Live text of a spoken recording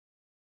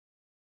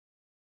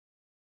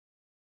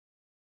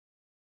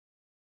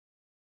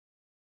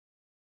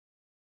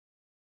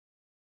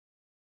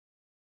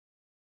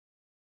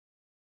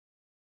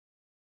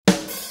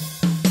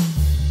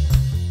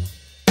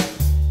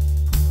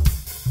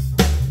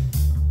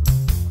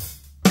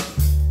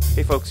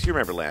Hey folks, you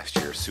remember last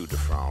year, Sud de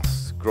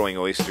France. Growing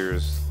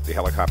oysters, the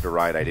helicopter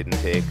ride I didn't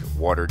take,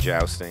 water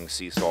jousting,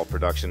 sea salt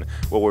production.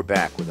 Well, we're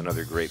back with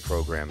another great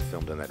program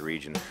filmed in that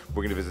region.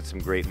 We're going to visit some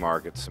great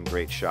markets, some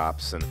great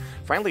shops, and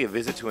finally a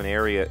visit to an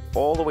area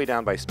all the way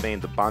down by Spain,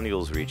 the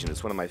Banyuls region.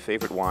 It's one of my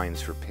favorite wines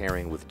for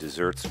pairing with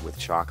desserts with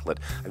chocolate.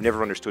 I've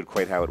never understood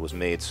quite how it was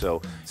made,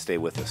 so stay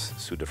with us.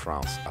 Sud de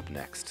France up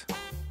next.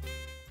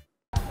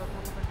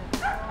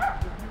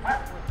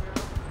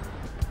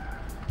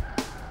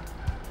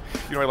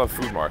 You know, I love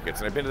food markets,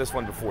 and I've been to this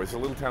one before. It's a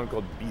little town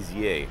called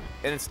Béziers,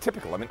 and it's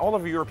typical. I mean, all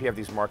over Europe you have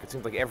these markets. It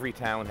seems like every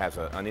town has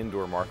an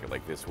indoor market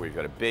like this, where you've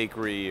got a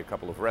bakery, a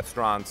couple of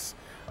restaurants,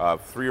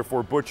 3 or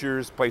 4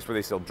 butchers, place where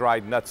they sell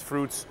dried nuts,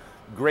 fruits,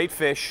 great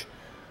fish.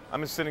 I'm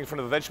just sitting in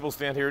front of the vegetable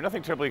stand here.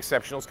 Nothing terribly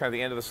exceptional. It's kind of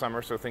the end of the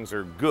summer, so things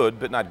are good,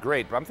 but not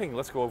great. But I'm thinking,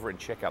 let's go over and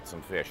check out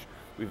some fish.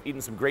 We've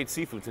eaten some great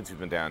seafood since we've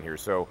been down here.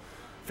 So,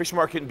 fish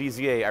market in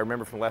Béziers, I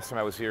remember from the last time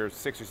I was here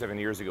 6 or 7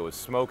 years ago, was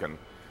smoking.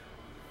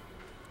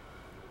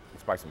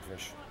 Let's buy some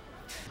fish.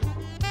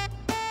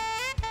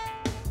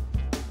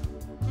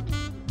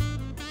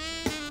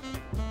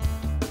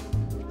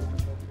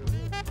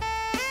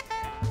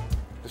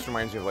 This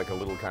reminds me of like a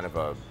little kind of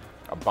a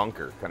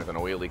bunker, kind of an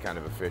oily kind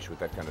of a fish with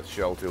that kind of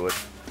shell to it.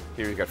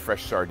 Here you've got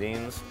fresh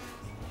sardines.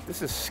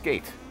 This is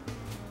skate.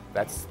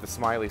 That's the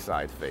smiley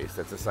side face.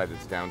 That's the side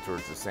that's down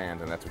towards the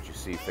sand, and that's what you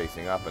see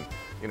facing up. And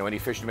you know, any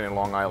fisherman in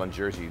Long Island,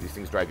 Jersey, these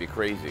things drive you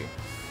crazy.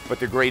 But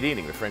they're great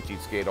eating. The French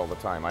eat skate all the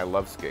time. I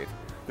love skate.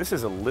 This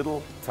is a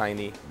little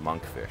tiny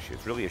monkfish.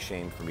 It's really a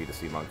shame for me to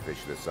see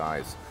monkfish this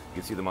size.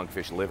 You can see the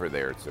monkfish liver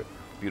there. It's a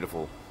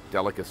beautiful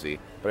delicacy.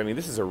 But I mean,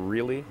 this is a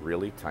really,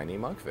 really tiny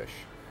monkfish.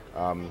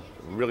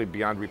 Really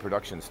beyond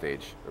reproduction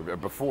stage, or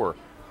before.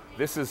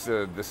 This is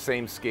the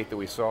same skate that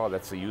we saw.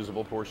 That's the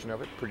usable portion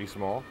of it, pretty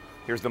small.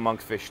 Here's the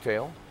monkfish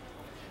tail.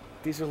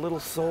 These are little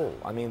sole.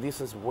 I mean, this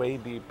is way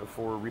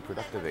before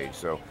reproductive age.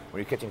 So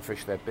when you're catching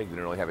fish that big, they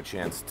don't really have a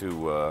chance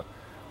to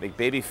make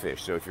baby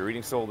fish. So if you're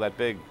eating sole that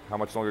big, how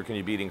much longer can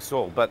you be eating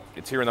sole? But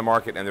it's here in the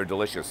market and they're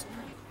delicious.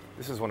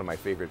 This is one of my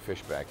favorite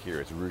fish back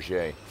here. It's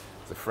rouget.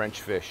 It's a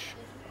French fish.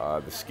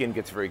 The skin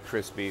gets very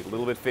crispy, a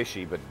little bit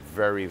fishy, but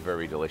very,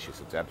 very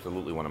delicious. It's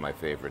absolutely one of my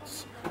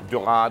favorites.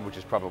 Dorade, which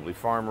is probably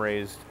farm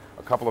raised.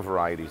 A couple of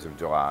varieties of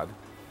dorade.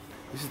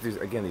 This is,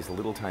 again, these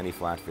little tiny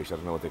flatfish. I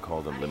don't know what they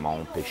call them.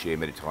 Limon, pêché,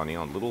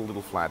 méditerranéen.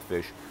 Little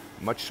flatfish.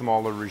 Much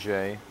smaller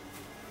rouget.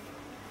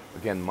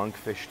 Again,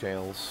 monkfish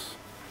tails.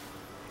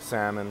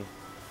 Salmon.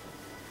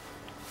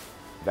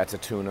 That's a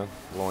tuna,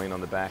 loin on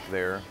the back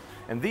there.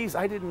 And these,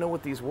 I didn't know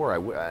what these were.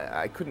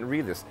 I couldn't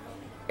read this.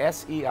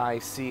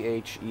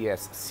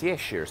 S-E-I-C-H-E-S,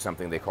 sièche or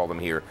something they call them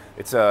here.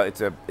 It's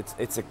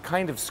a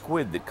kind of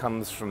squid that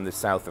comes from the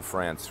south of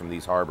France, from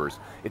these harbors.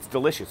 It's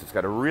delicious. It's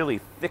got a really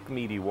thick,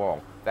 meaty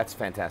wall. That's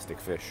fantastic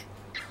fish.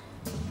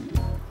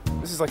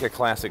 This is like a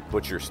classic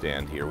butcher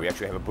stand here. We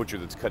actually have a butcher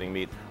that's cutting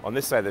meat. On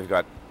this side, they've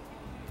got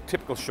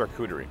typical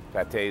charcuterie,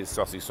 pâtés,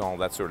 saucissons,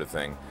 that sort of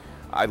thing.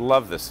 I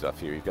love this stuff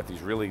here. You've got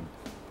these really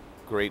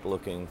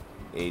great-looking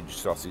aged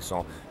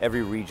saucissons.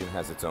 Every region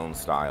has its own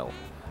style.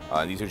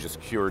 These are just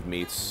cured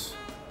meats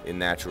in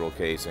natural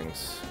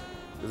casings.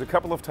 There's a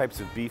couple of types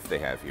of beef they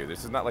have here.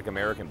 This is not like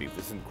American beef.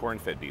 This isn't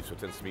corn-fed beef, so it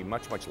tends to be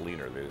much, much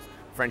leaner. There's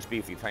French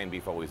beef, the Italian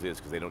beef always is,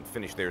 because they don't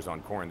finish theirs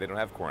on corn. They don't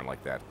have corn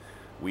like that.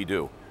 We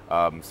do.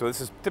 So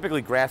this is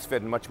typically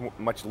grass-fed and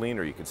much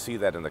leaner. You can see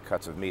that in the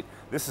cuts of meat.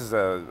 This is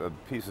a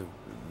piece of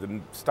the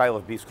style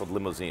of beef called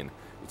limousine.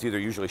 It's either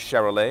usually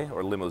Charolais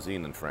or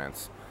limousine in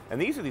France.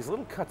 And these are these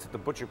little cuts that the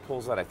butcher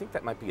pulls out. I think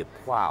that might be a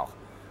plow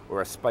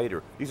or a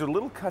spider. These are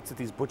little cuts that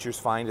these butchers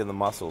find in the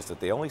muscles that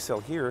they only sell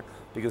here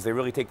because they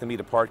really take the meat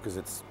apart because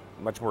it's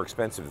much more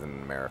expensive than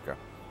in America.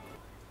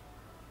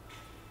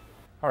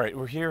 All right,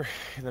 we're here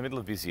in the middle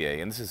of Béziers,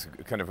 and this is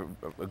kind of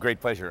a great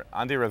pleasure.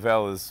 Ande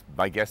Ravel is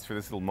my guest for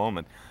this little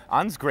moment.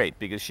 Anne's great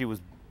because she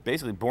was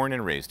basically born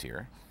and raised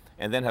here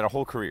and then had a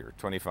whole career,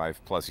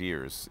 25 plus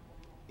years.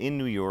 In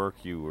New York,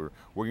 you were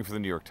working for the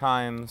New York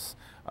Times,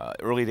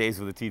 early days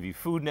with the TV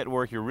Food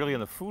Network. You're really in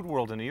the food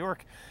world in New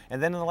York.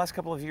 And then in the last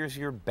couple of years,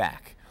 you're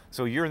back.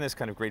 So you're in this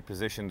kind of great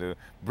position to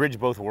bridge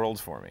both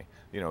worlds for me.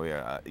 You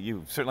know,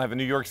 you certainly have a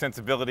New York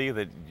sensibility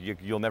that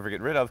you'll never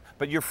get rid of,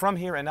 but you're from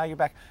here and now you're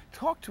back.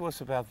 Talk to us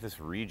about this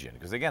region,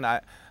 because again,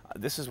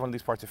 this is one of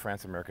these parts of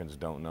France Americans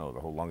don't know, the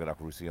whole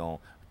Languedoc-Roussillon.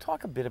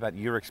 Talk a bit about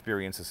your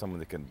experience as someone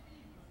that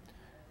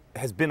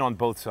has been on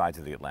both sides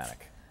of the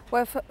Atlantic.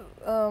 Well,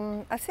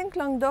 I think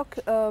Languedoc,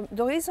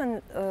 the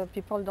reason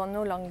people don't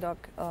know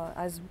Languedoc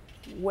as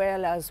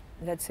well as,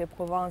 let's say,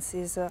 Provence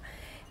is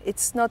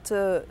it's not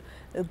a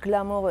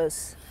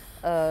glamorous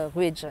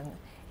region.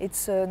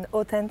 It's an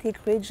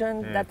authentic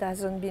region that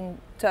hasn't been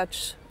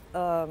touched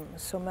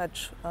so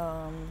much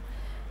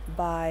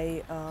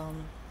by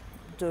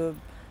the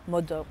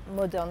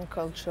modern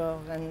culture.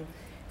 And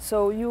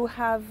so you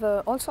have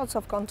all sorts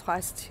of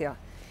contrasts here.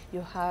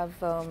 You have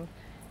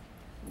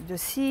the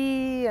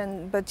sea,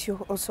 but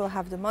you also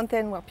have the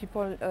mountain where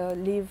people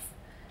live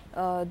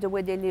the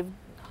way they lived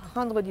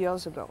 100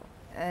 years ago.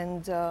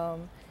 And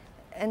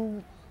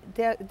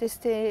they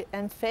stay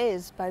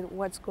unfazed by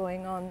what's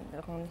going on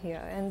around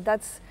here, and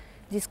that's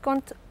this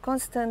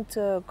constant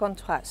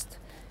contrast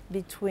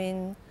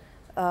between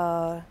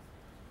old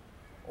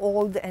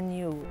and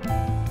new.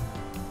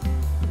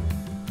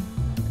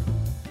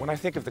 When I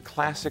think of the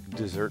classic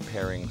dessert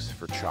pairings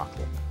for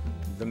chocolate,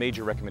 the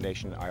major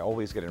recommendation I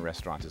always get in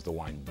restaurants is the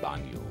wine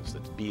Banyuls.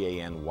 That's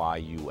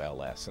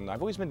B-A-N-Y-U-L-S. And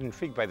I've always been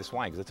intrigued by this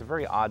wine because it's a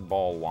very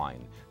oddball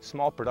wine.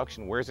 Small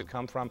production, where's it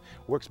come from?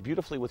 Works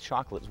beautifully with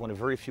chocolate. It's one of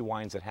very few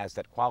wines that has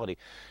that quality.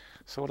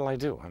 So what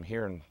do? I'm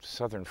here in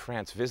southern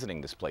France visiting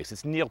this place.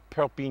 It's near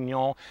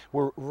Perpignan.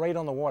 We're right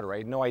on the water. I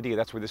had no idea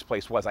that's where this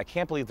place was. I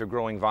can't believe they're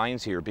growing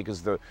vines here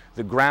because the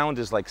ground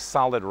is like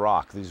solid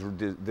rock.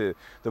 The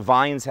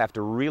vines have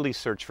to really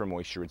search for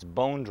moisture. It's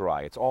bone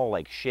dry. It's all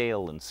like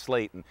shale and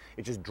slate, and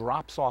it just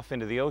drops off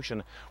into the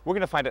ocean. We're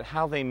going to find out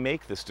how they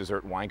make this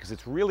dessert wine because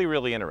it's really,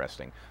 really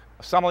interesting.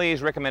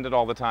 Sommeliers recommend it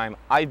all the time.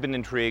 I've been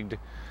intrigued.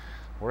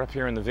 We're up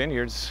here in the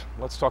vineyards.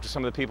 Let's talk to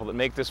some of the people that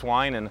make this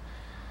wine, and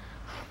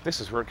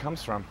this is where it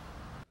comes from.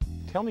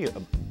 Tell me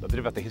a bit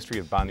about the history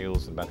of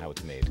Banyuls and about how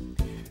it's made.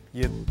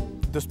 Yeah,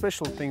 the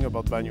special thing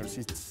about Banyuls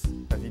is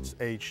that it's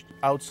aged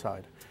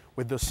outside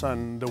with the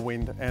sun, the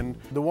wind, and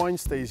the wine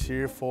stays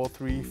here for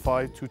 3,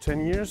 5 to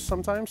 10 years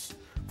sometimes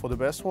for the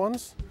best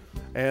ones,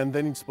 and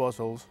then it's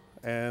bottled.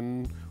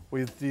 And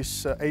with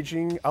this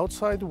aging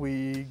outside,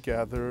 we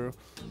gather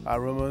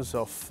aromas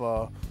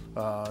of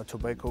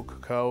tobacco,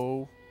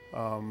 cacao,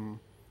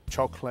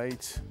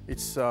 chocolate.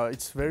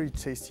 It's very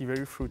tasty,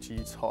 very fruity,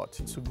 it's hot.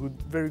 It's a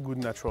very good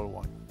natural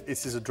wine.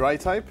 This is a dry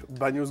type,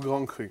 Banyuls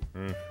Grand Cru.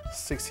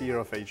 6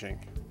 years of aging.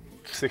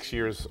 6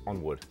 years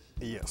on wood.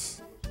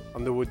 Yes,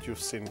 on the wood you've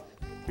seen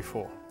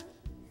before.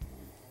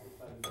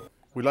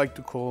 We like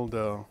to call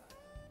the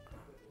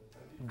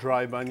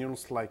dry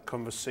Banyuls like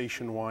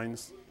conversation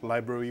wines,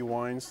 library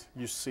wines.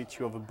 You sit,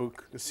 you have a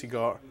book, a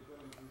cigar,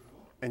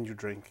 and you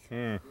drink.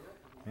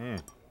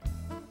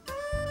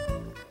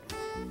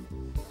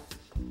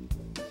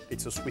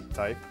 It's a sweet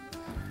type.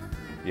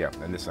 Yeah,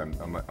 and this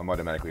I'm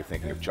automatically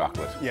thinking of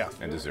chocolate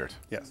and dessert.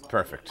 Yes.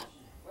 Perfect.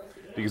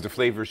 Because the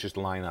flavors just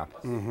line up.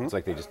 It's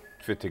like they just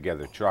fit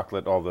together.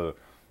 Chocolate, all the,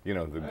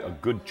 a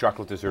good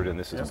chocolate dessert, and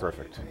this is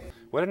perfect.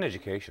 What an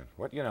education.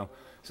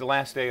 It's the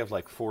last day of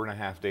like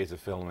 4.5 days of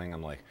filming.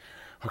 I'm like,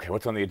 okay,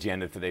 what's on the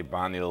agenda today?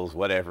 Banyuls,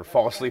 whatever.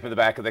 Fall asleep in the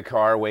back of the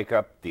car, wake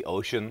up, the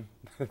ocean,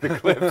 the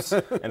cliffs,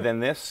 and then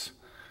this,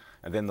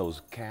 and then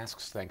those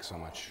casks. Thanks so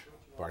much,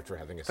 Bart, for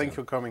having us. Thank you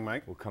for coming,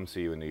 Mike. We'll come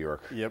see you in New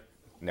York. Yep.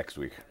 Next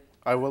week.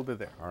 I will be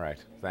there. All right,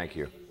 thank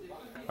you.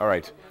 All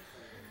right,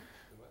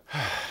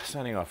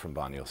 signing off from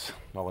Banyuls.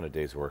 All in a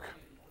day's work.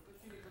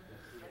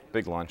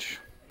 Big lunch,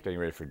 getting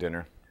ready for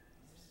dinner.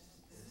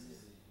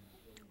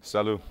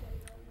 Salut.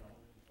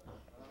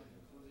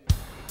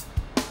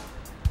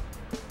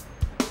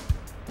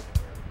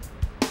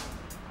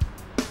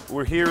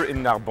 We're here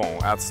in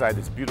Narbonne, outside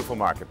this beautiful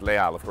market, Les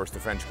Halles, of course, the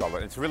French call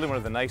it. It's really one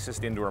of the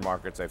nicest indoor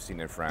markets I've seen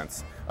in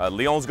France.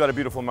 Lyon's got a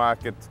beautiful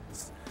market.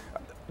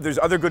 There's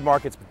other good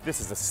markets, but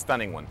this is a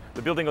stunning one.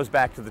 The building goes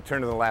back to the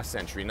turn of the last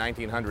century,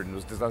 1900, and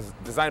was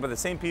designed by the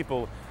same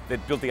people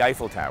that built the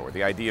Eiffel Tower,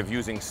 the idea of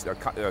using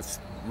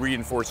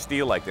reinforced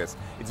steel like this.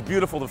 It's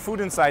beautiful. The food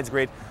inside's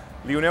great.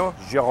 Lionel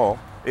Giraud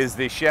is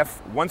the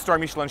chef, 1-star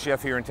Michelin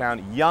chef here in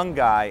town, young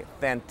guy,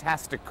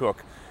 fantastic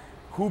cook.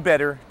 Who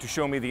better to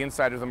show me the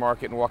inside of the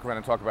market and walk around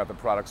and talk about the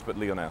products but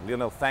Lionel.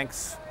 Lionel,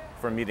 thanks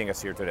for meeting us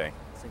here today.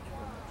 Thank you.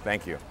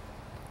 Thank you.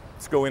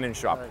 Let's go in and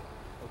shop.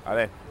 All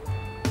right. Allez.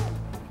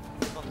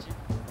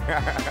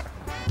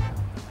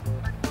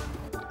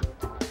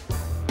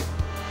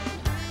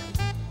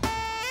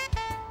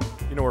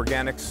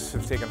 Organics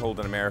have taken hold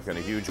in America in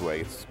a huge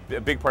way. It's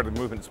a big part of the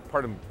movement. It's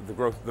part of the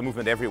growth, the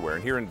movement everywhere.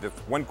 And here in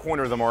one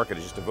corner of the market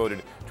is just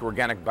devoted to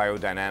organic,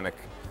 biodynamic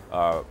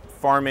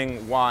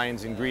farming,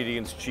 wines,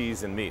 ingredients,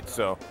 cheese, and meat.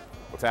 So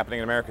what's happening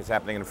in America is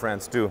happening in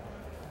France too.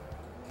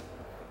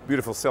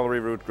 Beautiful celery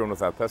root grown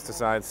without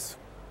pesticides.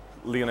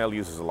 Lionel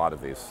uses a lot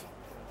of these.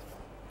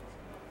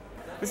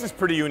 This is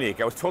pretty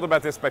unique. I was told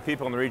about this by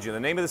people in the region. The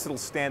name of this little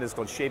stand is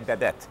called Chez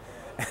Babette.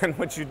 And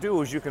what you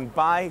do is you can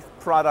buy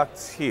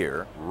products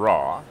here,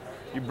 raw,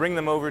 you bring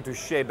them over to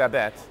Chez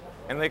Babette,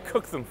 and they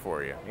cook them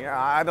for you.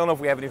 I don't know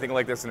if we have anything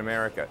like this in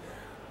America.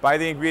 Buy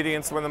the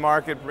ingredients from the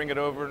market, bring it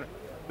over,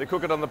 they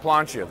cook it on the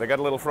plancha. They got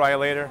a little fryer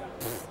later.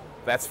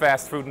 That's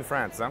fast food in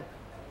France, huh?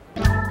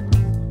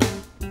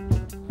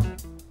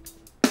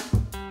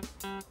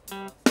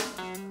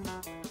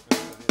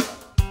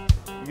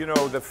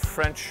 The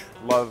French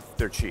love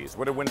their cheese.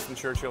 What did Winston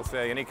Churchill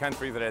say? Any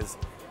country that has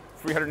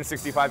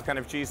 365 kind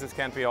of cheeses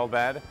can't be all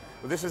bad.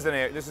 Well,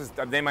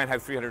 they might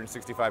have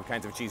 365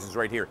 kinds of cheeses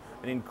right here.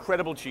 An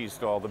incredible cheese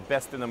stall, the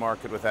best in the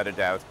market without a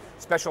doubt,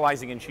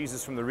 specializing in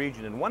cheeses from the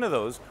region. And one of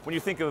those, when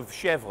you think of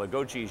chèvre,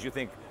 goat cheese, you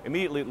think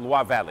immediately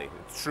Loire Valley.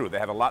 It's true, they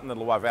have a lot in the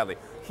Loire Valley.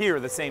 Here,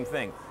 the same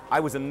thing.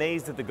 I was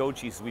amazed at the goat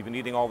cheeses we've been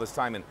eating all this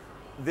time, and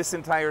this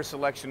entire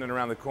selection and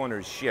around the corner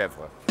is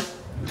chèvre.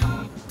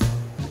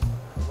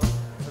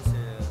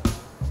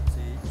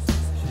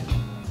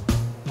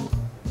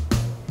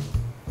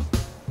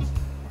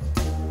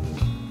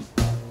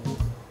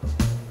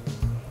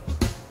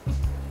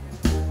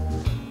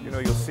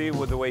 see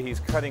with the way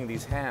he's cutting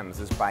these hams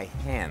is by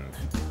hand.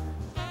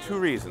 Two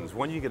reasons.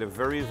 One, you get a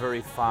very,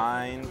 very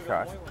fine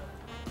cut.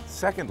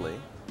 Secondly,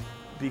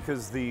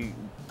 because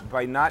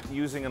by not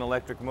using an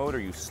electric motor,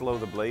 you slow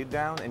the blade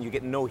down and you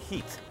get no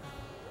heat.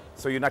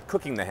 So you're not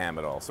cooking the ham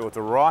at all. So it's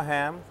a raw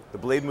ham, the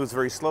blade moves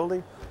very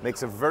slowly,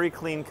 makes a very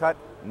clean cut,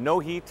 no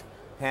heat,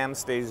 ham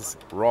stays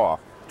raw.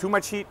 Too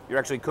much heat, you're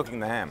actually cooking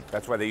the ham.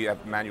 That's why they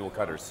have manual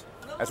cutters.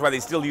 That's why they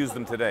still use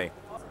them today.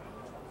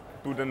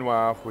 Boudin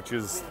noir, which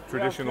is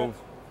traditional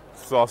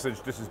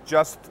sausage. This is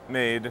just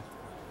made.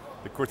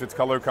 Of course, its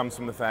color comes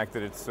from the fact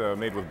that it's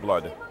made with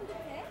blood.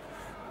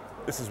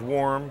 This is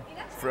warm,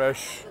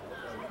 fresh.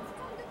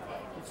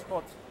 It's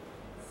hot.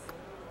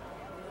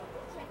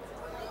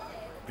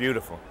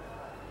 Beautiful.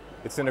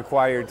 It's an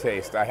acquired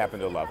taste. I happen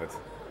to love it.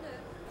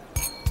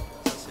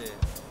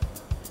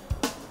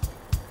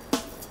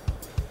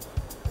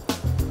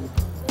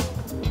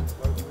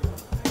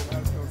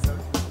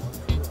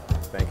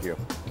 Thank you.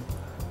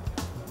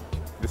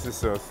 This is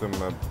some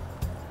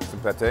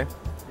pâté.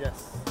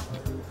 Yes.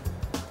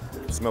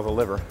 Smell the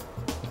liver.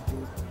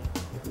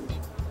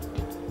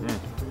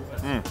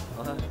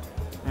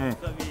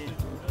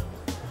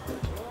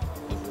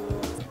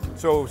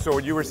 So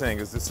what you were saying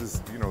is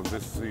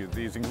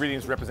these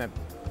ingredients represent,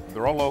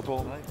 they're all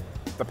local.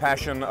 The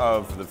passion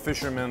of the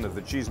fishermen, of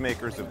the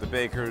cheesemakers, of the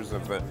bakers,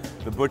 of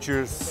the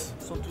butchers.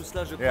 Sont tous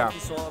là, je crois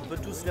qu'ils sont un peu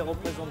tous les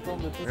représentants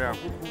de tout ce qu'on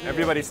peut trouver.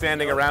 Everybody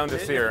standing around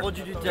us here. Les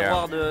produits du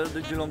terroir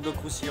du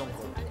Languedoc-Roussillon.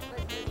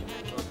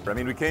 I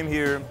mean, we came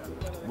here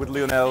with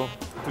Lionel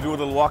to do a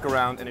little walk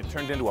around, and it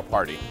turned into a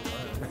party.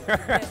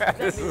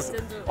 This is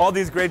all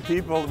these great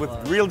people with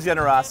real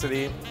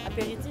generosity,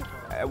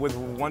 with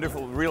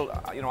wonderful, real,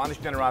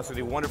 honest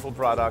generosity, wonderful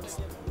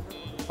products,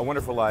 a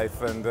wonderful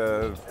life, and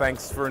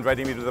thanks for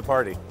inviting me to the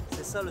party.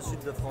 C'est ça le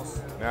Sud de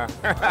France. Yeah,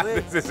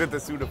 this is the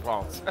Sud de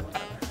France.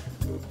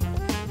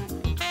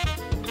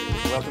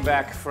 Welcome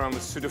back from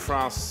Sud de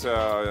France.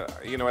 I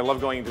love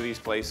going to these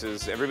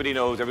places. Everybody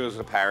goes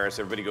to Paris.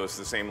 Everybody goes to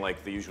the same,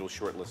 like the usual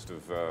short list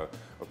of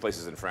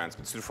places in France.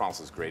 But Sud de France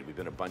is great. We've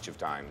been a bunch of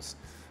times.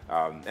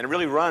 And it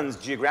really runs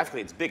geographically.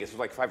 It's big. It's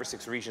like 5 or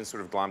 6 regions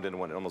sort of glommed into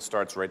one. It almost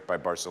starts right by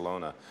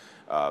Barcelona.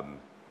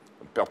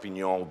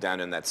 Perpignan, down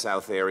in that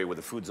south area where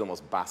the food's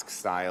almost Basque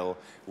style.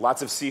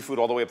 Lots of seafood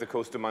all the way up the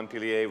coast of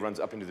Montpellier, runs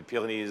up into the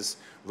Pyrenees.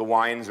 The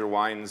wines are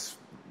wines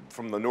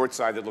from the north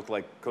side that look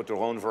like Côte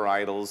d'Rhône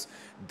varietals,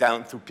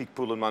 down through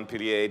Picpoul and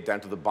Montpellier,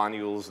 down to the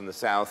Banyuls in the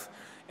south.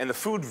 And the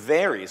food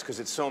varies because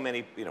it's so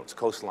many, it's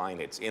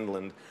coastline, it's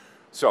inland.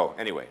 So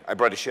anyway, I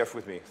brought a chef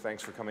with me.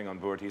 Thanks for coming on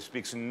board. He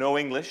speaks no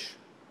English.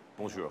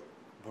 Bonjour.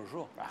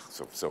 Bonjour.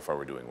 So far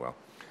we're doing well.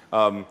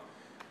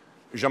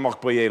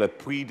 Jean-Marc Boyer, Le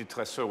Puits de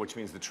Trésor, which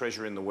means the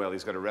treasure in the well.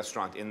 He's got a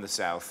restaurant in the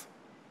south.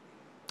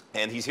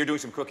 And he's here doing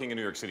some cooking in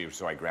New York City,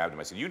 so I grabbed him.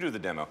 I said, you do the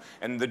demo.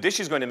 And the dish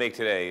he's going to make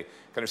today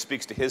kind of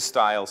speaks to his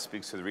style,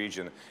 speaks to the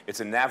region.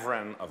 It's a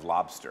navarin of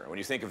lobster. When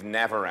you think of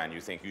navarin,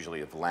 you think usually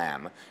of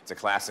lamb. It's a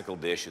classical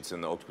dish. It's in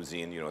the haute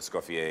cuisine,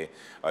 Escoffier.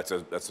 That's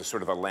a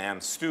sort of a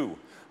lamb stew.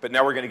 But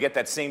now we're going to get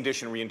that same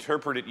dish and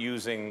reinterpret it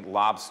using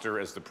lobster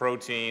as the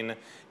protein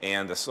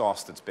and the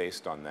sauce that's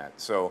based on that.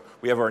 So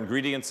we have our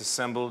ingredients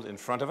assembled in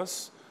front of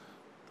us.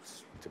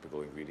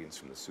 Typical ingredients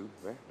from the soup,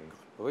 right?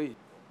 Oui.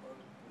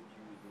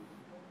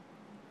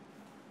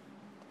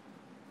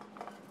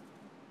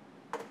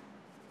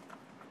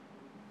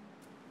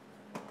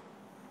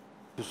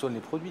 Ce sont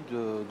les produits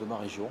de ma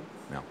région.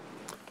 Yeah.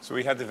 So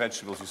we had the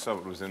vegetables, you saw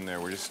what was in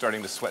there. We're just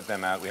starting to sweat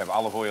them out. We have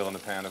olive oil in the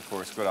pan, of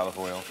course, good olive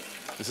oil.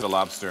 This is the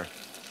lobster.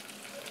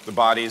 The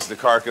bodies, the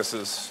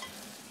carcasses,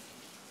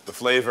 the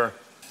flavor.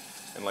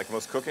 And like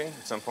most cooking,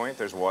 at some point,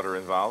 there's water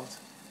involved.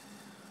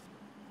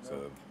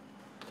 So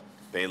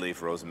bay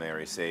leaf,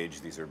 rosemary,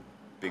 sage, these are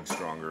big,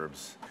 strong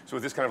herbs. So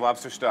with this kind of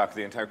lobster stock,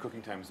 the entire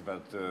cooking time is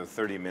about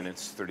 30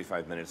 minutes,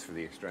 35 minutes for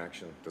the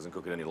extraction. Doesn't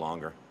cook it any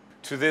longer.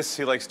 To this,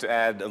 he likes to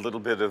add a little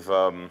bit of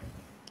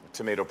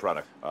tomato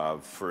product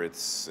for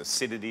its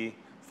acidity,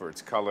 for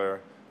its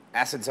color.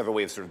 Acids have a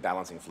way of sort of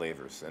balancing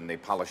flavors, and they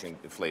polishing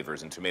the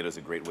flavors, and tomatoes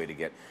a great way to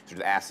get sort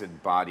of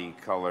acid, body,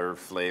 color,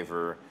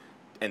 flavor,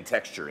 and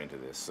texture into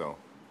this, so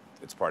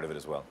it's part of it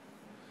as well.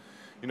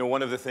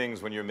 One of the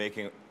things when you're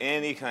making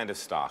any kind of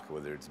stock,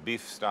 whether it's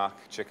beef stock,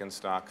 chicken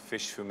stock,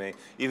 fish fumet,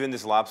 even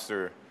this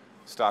lobster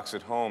stocks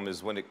at home,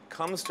 is when it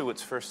comes to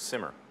its first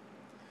simmer,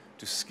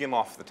 to skim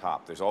off the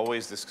top. There's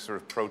always this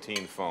sort of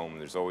protein foam.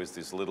 There's always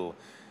these little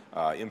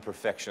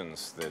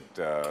imperfections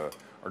that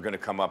are going to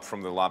come up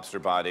from the lobster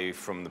body,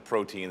 from the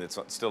protein that's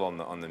still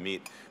on the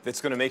meat,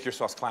 that's going to make your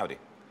sauce cloudy.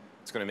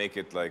 It's going to make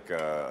it like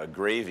a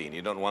gravy, and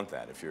you don't want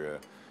that. If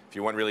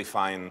you want really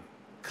fine,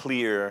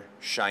 clear,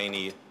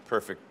 shiny,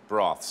 perfect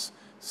broths,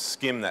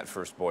 skim that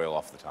first boil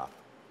off the top.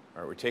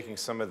 All right, we're taking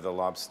some of the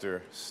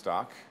lobster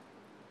stock,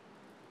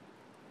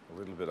 a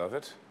little bit of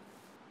it,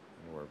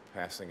 and we're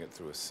passing it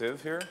through a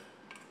sieve here.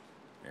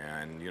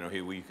 And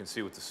you can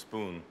see with the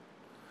spoon,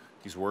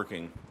 he's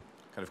working,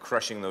 kind of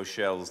crushing those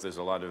shells. There's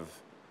a lot of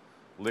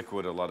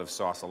liquid, a lot of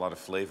sauce, a lot of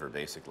flavor,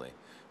 basically,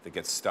 that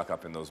gets stuck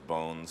up in those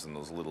bones and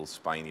those little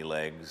spiny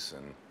legs.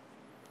 And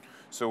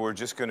So we're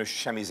just going to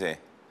chamiser.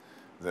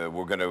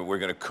 We're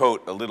going to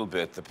coat a little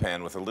bit the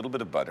pan with a little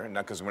bit of butter,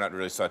 not because we're not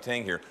really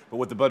sautéing here, but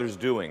what the butter's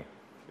doing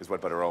is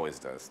what butter always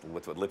does,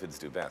 what lipids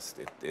do best.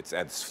 It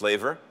adds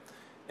flavor,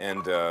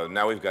 and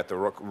now we've got the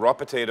raw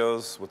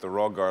potatoes with the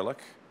raw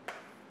garlic,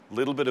 a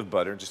little bit of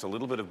butter, just a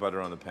little bit of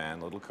butter on the pan,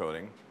 a little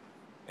coating,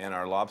 and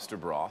our lobster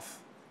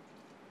broth.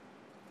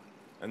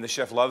 And the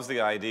chef loves the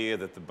idea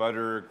that the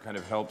butter kind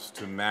of helps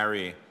to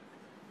marry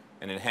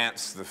and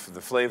enhance the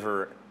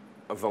flavor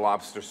of the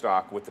lobster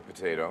stock with the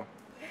potato.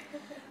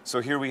 So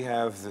here we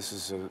have, this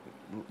is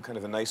kind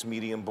of a nice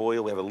medium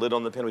boil. We have a lid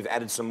on the pan. We've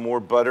added some more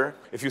butter.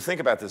 If you think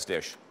about this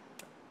dish,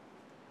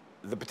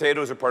 the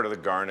potatoes are part of the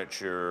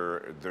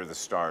garniture. They're the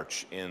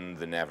starch in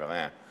the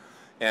Navarrais.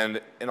 And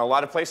in a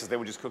lot of places, they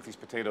would just cook these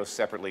potatoes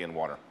separately in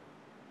water,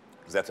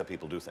 because that's how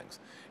people do things.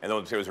 And then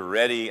when the potatoes are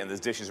ready and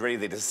this dish is ready,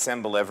 they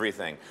disassemble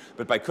everything.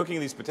 But by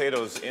cooking these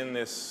potatoes in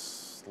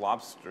this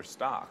lobster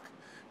stock,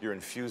 you're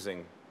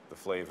infusing the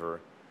flavor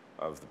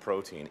of the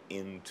protein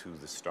into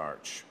the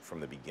starch from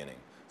the beginning.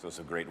 So it's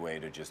a great way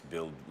to just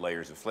build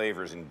layers of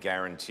flavors and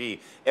guarantee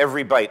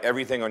every bite,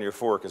 everything on your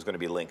fork is going to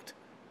be linked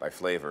by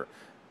flavor,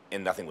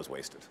 and nothing was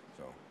wasted.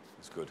 So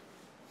it's good.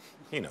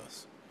 He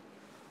knows.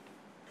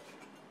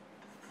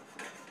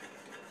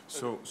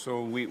 So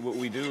what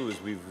we do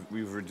is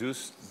we've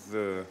reduced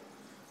the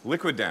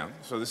liquid down.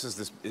 So this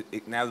is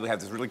now that we have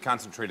this really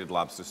concentrated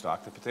lobster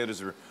stock. The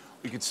potatoes are,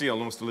 you can see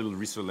almost a little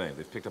rissolé.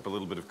 They've picked up a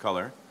little bit of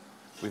color.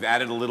 We've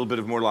added a little bit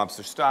of more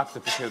lobster stock. The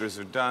potatoes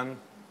are done.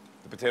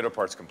 The potato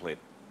part's complete.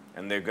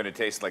 And they're going to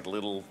taste like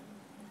little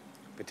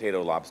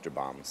potato lobster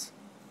bombs.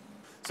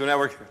 So now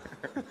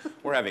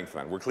we're having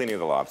fun. We're cleaning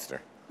the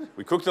lobster.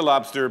 We cook the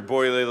lobster,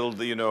 boil a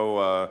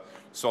little,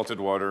 salted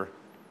water,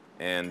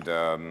 and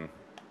we're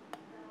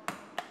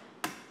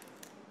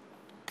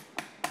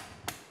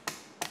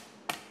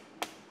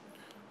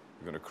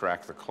going to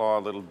crack the claw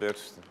a little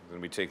bit. Then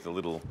we take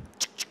we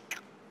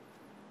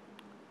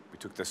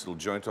took this little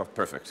joint off.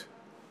 Perfect.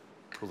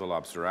 Pull the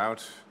lobster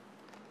out.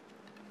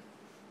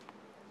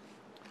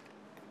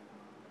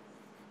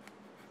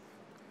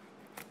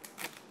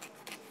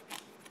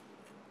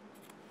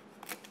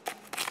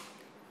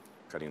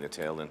 Cutting the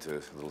tail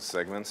into little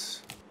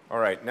segments. All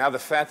right, now the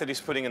fat that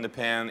he's putting in the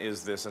pan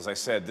is this, as I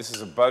said, this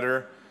is a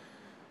butter.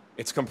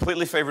 It's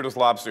completely flavored with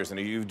lobsters, and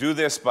you do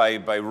this by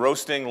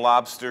roasting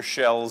lobster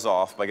shells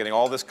off, by getting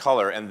all this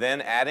color, and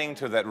then adding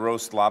to that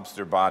roast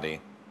lobster body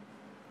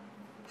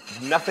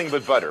nothing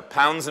but butter,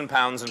 pounds and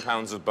pounds and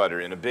pounds of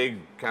butter in a big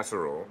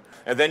casserole.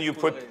 And then you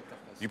put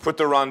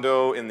the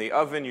rondeau in the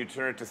oven, you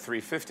turn it to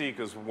 350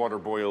 because water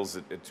boils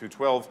at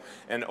 212,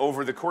 and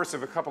over the course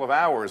of a couple of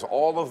hours,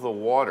 all of the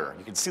water,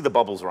 you can see the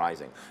bubbles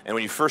rising. And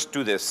when you first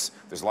do this,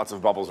 there's lots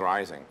of bubbles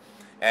rising.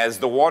 As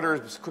the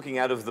water is cooking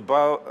out of the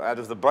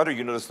butter,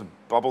 you notice the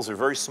bubbles are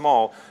very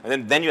small,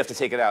 and then you have to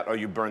take it out or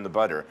you burn the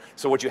butter.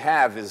 So what you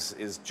have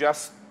is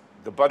just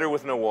the butter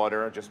with no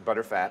water, just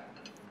butter fat,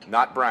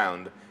 not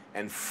browned,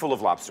 and full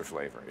of lobster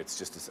flavor. It's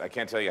just, I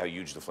can't tell you how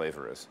huge the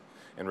flavor is.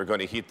 And we're going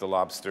to heat the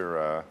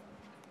lobster,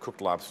 cooked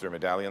lobster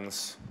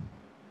medallions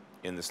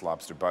in this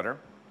lobster butter.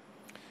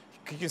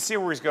 You can see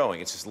where he's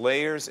going. It's just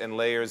layers and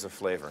layers of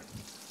flavor.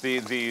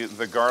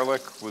 The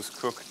garlic was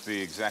cooked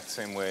the exact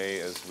same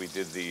way as we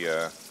did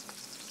the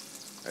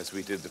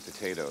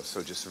potatoes.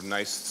 So just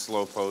nice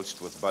slow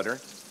poached with butter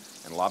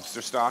and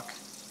lobster stock.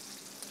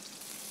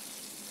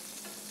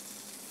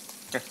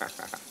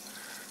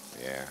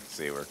 Yeah,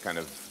 see, we're kind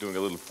of doing a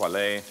little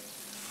poêlée.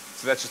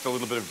 So that's just a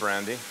little bit of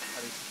brandy.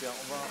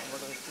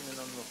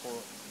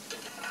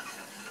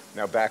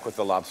 Now back with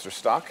the lobster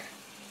stock.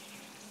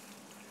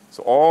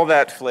 So all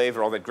that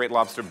flavor, all that great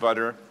lobster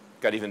butter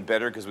got even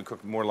better because we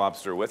cooked more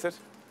lobster with it.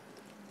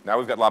 Now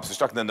we've got lobster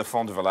stock and then the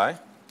fond de volaille.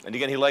 And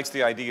again, he likes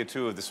the idea,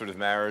 too, of this sort of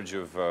marriage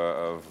of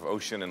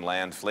ocean and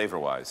land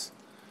flavor-wise,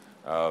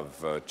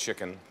 of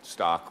chicken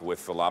stock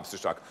with the lobster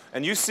stock.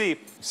 And you see,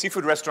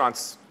 seafood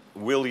restaurants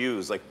will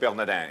use, like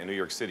Bernardin in New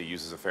York City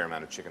uses a fair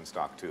amount of chicken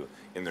stock, too,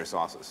 in their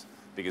sauces,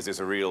 because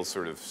there's a real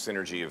sort of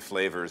synergy of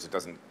flavors.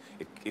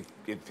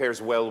 It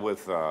pairs well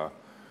with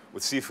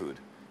seafood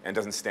and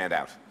doesn't stand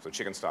out. So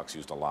chicken stock's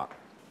used a lot.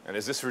 And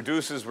as this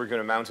reduces, we're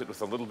going to mount it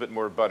with a little bit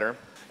more butter.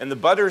 And the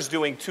butter's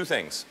doing two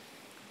things.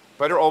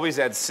 Butter always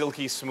adds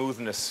silky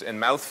smoothness and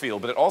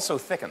mouthfeel, but it also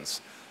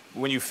thickens.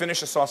 When you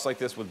finish a sauce like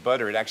this with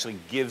butter, it actually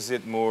gives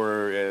it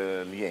more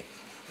lié.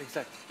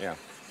 Exactly. Yeah.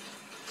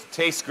 It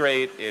tastes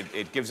great.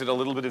 It gives it a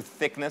little bit of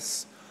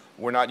thickness.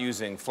 We're not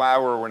using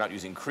flour. We're not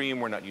using cream.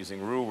 We're not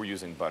using roux. We're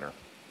using butter.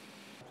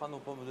 On prend nos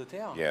pommes de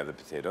terre. Yeah, the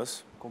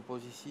potatoes. Qu'on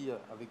pose ici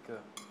avec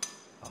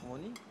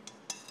harmonie.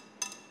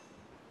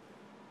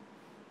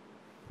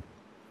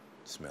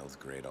 Smells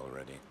great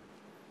already.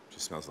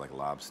 Just smells like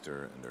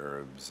lobster and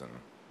herbs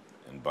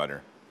and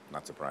butter,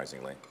 not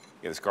surprisingly.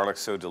 Yeah, this garlic's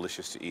so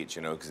delicious to eat,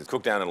 you know, because it's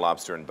cooked down in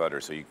lobster and butter,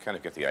 so you kind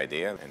of get the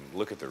idea. And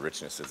look at the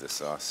richness of this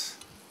sauce.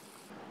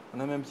 On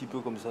a mis un petit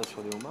peu comme ça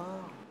sur les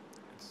homards.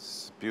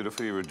 It's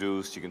beautifully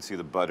reduced. You can see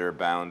the butter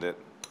bound it.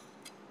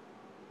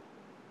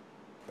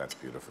 That's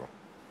beautiful.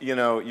 you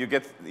know, you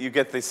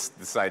get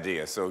this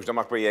idea. So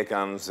Jean-Marc Boyer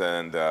comes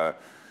and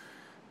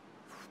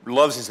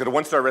loves, he's got a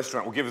one-star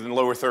restaurant. We'll give it in the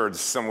lower thirds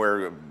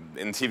somewhere.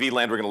 In TV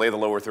land, we're going to lay the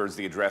lower thirds,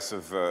 the address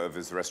of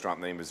his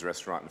restaurant, the name of his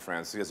restaurant in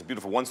France. He has a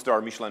beautiful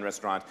one-star Michelin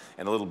restaurant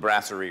and a little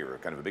brasserie, or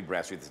kind of a big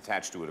brasserie that's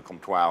attached to it, a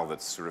comptoir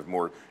that's sort of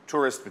more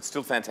tourist, but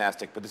still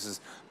fantastic. But this is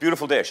a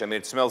beautiful dish. I mean,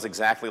 it smells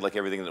exactly like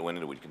everything that went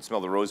into it. You can smell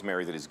the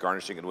rosemary that he's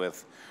garnishing it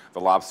with.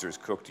 The lobster is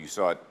cooked. You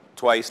saw it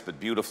twice, but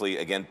beautifully,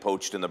 again,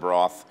 poached in the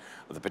broth.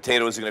 The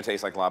potatoes are going to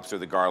taste like lobster,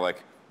 the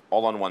garlic,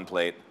 all on one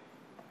plate.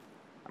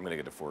 I'm going to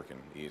get a fork and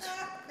eat.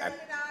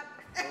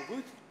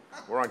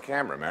 We're on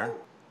camera, man.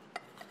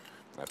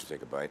 I have to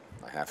take a bite.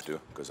 I have to,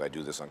 because I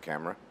do this on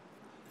camera.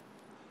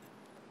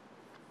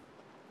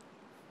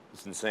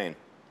 It's insane.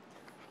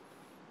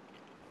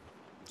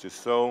 It's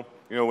just so,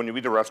 you know, when you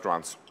eat at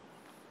restaurants,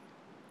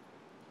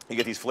 you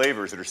get these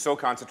flavors that are so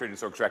concentrated and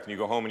so extracted, and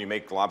you go home and you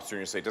make lobster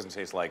and you say, it doesn't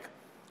taste like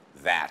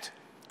that.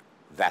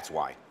 That's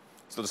why.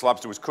 So this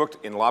lobster was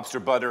cooked in lobster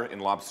butter, in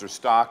lobster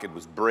stock. It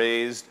was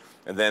braised,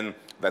 and then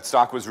that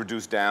stock was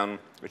reduced down.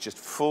 It's just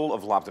full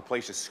of lobster. The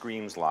place just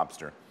screams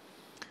lobster.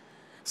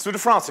 Sud de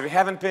France, if you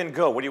haven't been,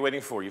 go. What are you waiting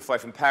for? You fly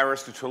from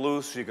Paris to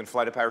Toulouse. You can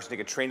fly to Paris and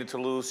take a train to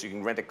Toulouse. You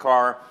can rent a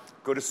car.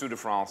 Go to Sud de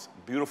France.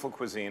 Beautiful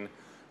cuisine,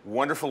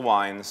 wonderful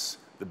wines,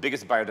 the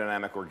biggest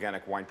biodynamic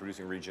organic wine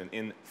producing region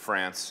in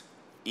France.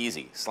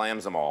 Easy,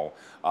 slams them all.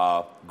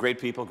 Great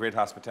people, great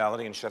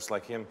hospitality, and chefs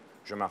like him.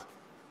 Jean-Marc.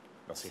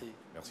 Merci.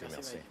 Merci,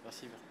 merci.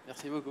 Merci,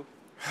 merci beaucoup.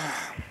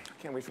 I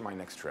can't wait for my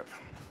next trip.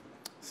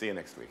 See you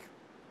next week.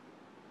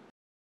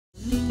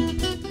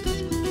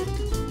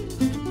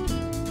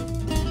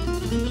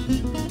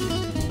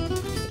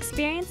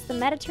 Experience the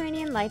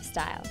Mediterranean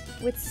lifestyle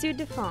with Sud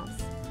de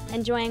France,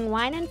 enjoying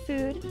wine and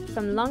food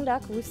from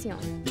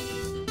Languedoc-Roussillon.